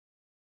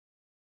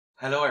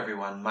Hello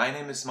everyone, my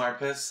name is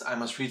Marcus.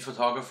 I'm a street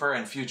photographer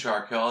and future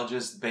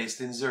archaeologist based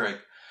in Zurich.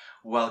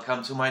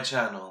 Welcome to my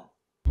channel.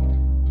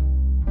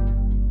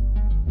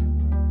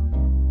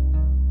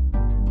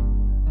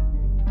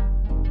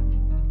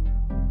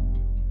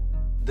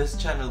 This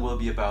channel will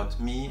be about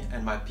me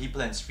and my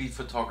people and street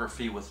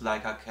photography with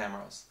Leica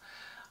cameras.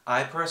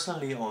 I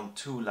personally own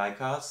two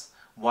Leicas,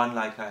 one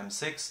Leica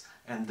M6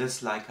 and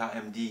this Leica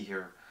M-D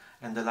here.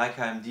 And the Leica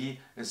M-D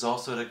is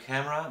also the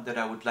camera that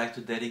I would like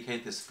to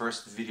dedicate this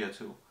first video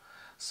to.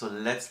 So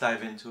let's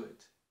dive into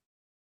it.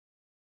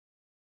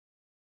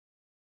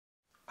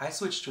 I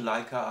switched to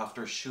Leica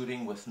after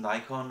shooting with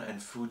Nikon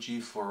and Fuji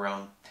for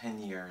around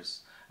 10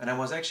 years. And I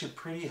was actually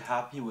pretty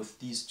happy with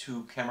these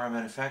two camera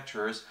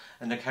manufacturers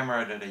and the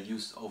camera that I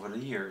used over the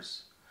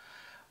years.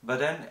 But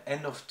then,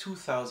 end of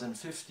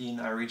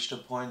 2015, I reached a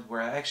point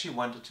where I actually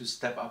wanted to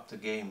step up the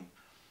game.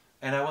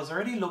 And I was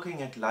already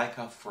looking at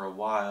Leica for a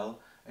while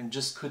and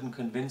just couldn't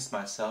convince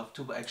myself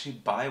to actually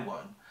buy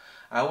one.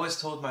 I always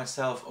told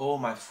myself, oh,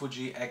 my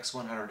Fuji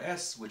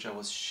X100S, which I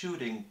was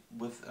shooting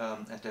with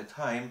at that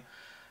time,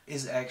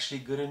 is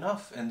actually good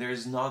enough and there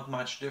is not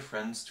much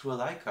difference to a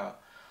Leica.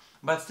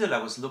 But still,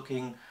 I was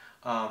looking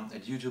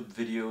at YouTube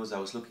videos, I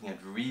was looking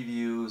at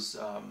reviews,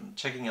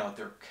 checking out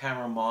their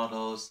camera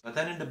models. But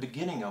then in the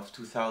beginning of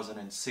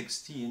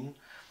 2016,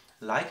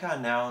 Leica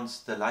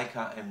announced the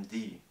Leica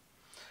M-D.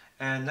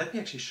 And let me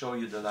actually show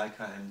you the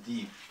Leica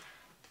M-D.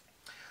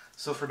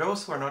 So for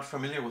those who are not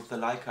familiar with the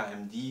Leica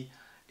M-D,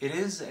 it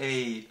is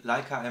a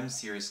Leica M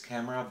series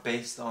camera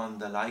based on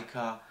the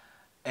Leica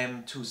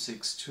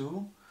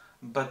M262.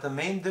 But the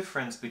main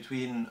difference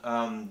between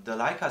the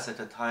Leicas at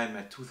the time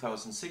at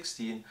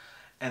 2016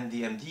 and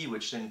the M-D,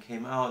 which then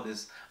came out,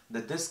 is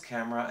that this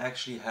camera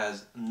actually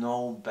has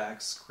no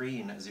back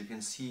screen. As you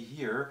can see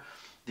here,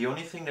 the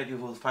only thing that you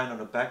will find on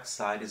the back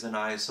side is an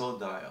ISO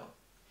dial.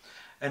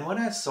 And when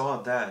I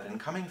saw that, and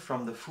coming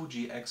from the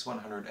Fuji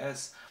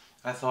X100S,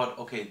 I thought,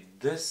 okay,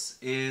 this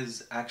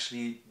is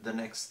actually the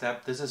next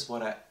step. This is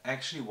what I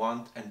actually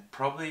want and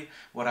probably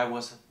what I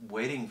was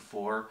waiting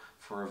for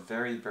a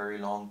very, very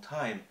long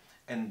time.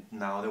 And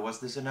now there was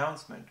this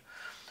announcement.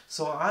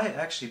 So I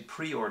actually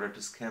pre-ordered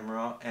this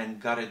camera and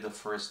got it the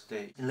first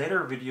day. In later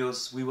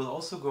videos we will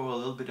also go a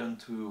little bit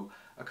into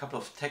a couple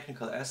of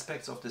technical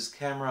aspects of this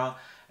camera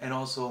and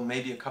also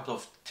maybe a couple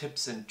of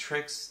tips and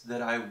tricks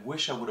that I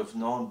wish I would have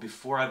known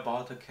before I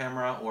bought the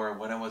camera or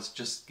when I was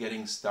just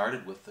getting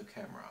started with the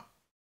camera.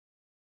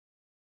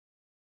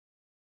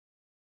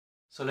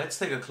 So let's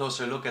take a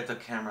closer look at the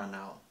camera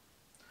now.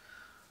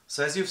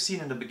 So as you've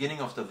seen in the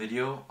beginning of the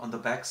video, on the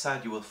back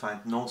side you will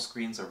find no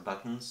screens or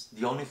buttons.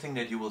 The only thing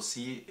that you will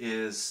see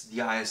is the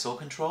ISO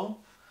control.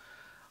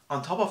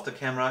 On top of the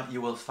camera you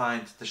will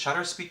find the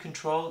shutter speed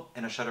control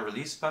and a shutter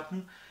release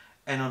button.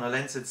 And on the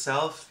lens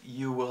itself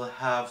you will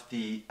have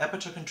the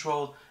aperture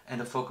control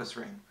and a focus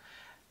ring.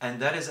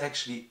 And that is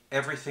actually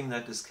everything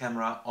that this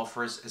camera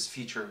offers as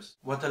features.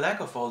 What the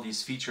lack of all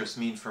these features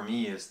mean for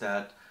me is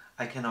that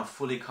I cannot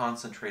fully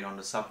concentrate on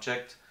the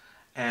subject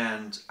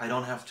and I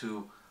don't have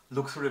to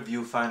look through the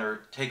viewfinder,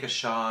 take a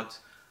shot,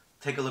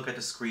 take a look at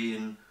the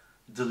screen,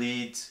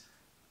 delete,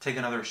 take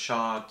another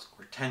shot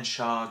or 10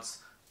 shots,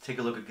 take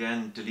a look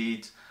again,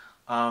 delete.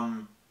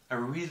 I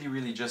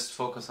really just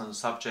focus on the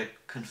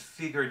subject,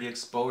 configure the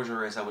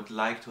exposure as I would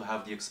like to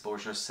have the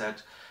exposure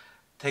set,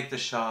 take the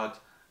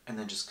shot and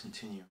then just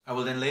continue. I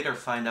will then later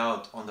find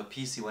out on the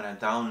PC when I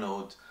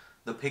download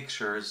the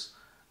pictures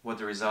what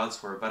the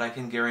results were, but I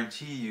can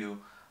guarantee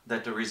you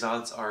that the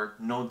results are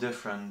no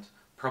different,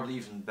 probably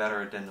even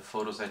better than the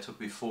photos I took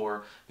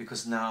before,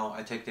 because now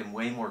I take them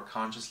way more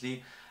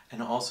consciously,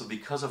 and also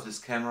because of this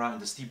camera and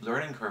the steep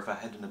learning curve I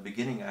had in the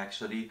beginning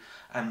actually,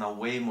 I'm now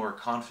way more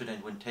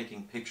confident when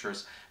taking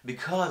pictures.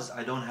 Because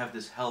I don't have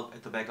this help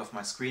at the back of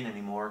my screen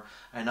anymore,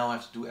 I now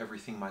have to do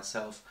everything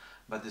myself,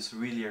 but this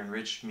really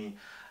enriched me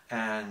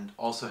and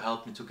also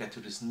helped me to get to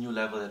this new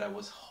level that I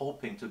was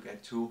hoping to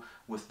get to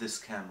with this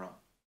camera.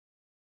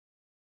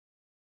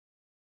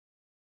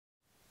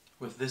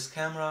 With this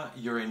camera,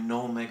 you're in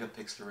no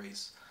megapixel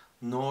race,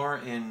 nor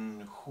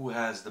in who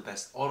has the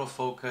best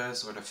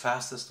autofocus or the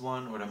fastest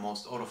one or the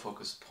most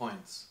autofocus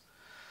points.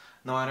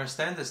 Now I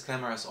understand this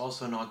camera is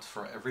also not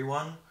for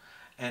everyone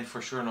and for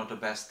sure not the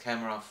best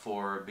camera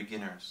for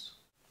beginners.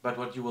 But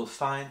what you will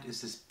find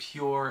is this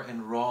pure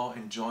and raw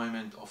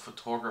enjoyment of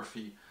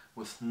photography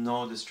with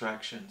no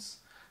distractions,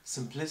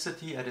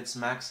 simplicity at its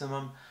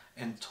maximum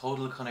and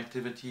total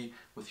connectivity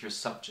with your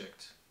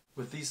subject.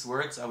 With these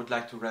words I would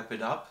like to wrap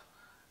it up.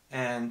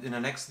 And in the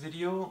next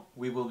video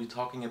we will be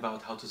talking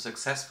about how to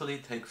successfully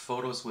take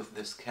photos with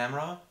this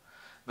camera.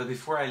 But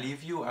before I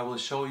leave you, I will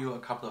show you a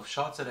couple of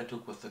shots that I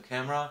took with the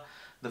camera.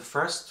 The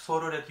first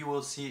photo that you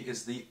will see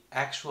is the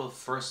actual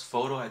first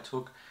photo I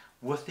took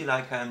with the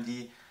Leica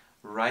M-D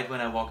right when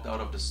I walked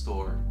out of the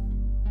store.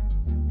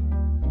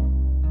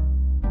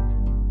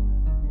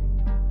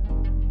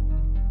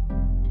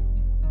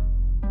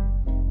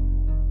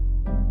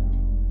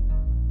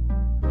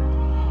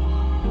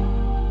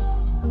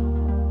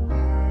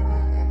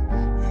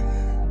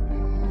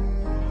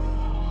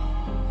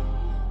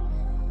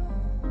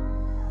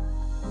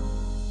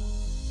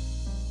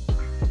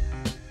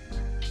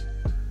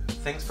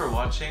 Thanks for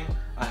watching,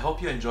 I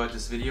hope you enjoyed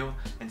this video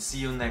and see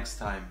you next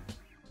time.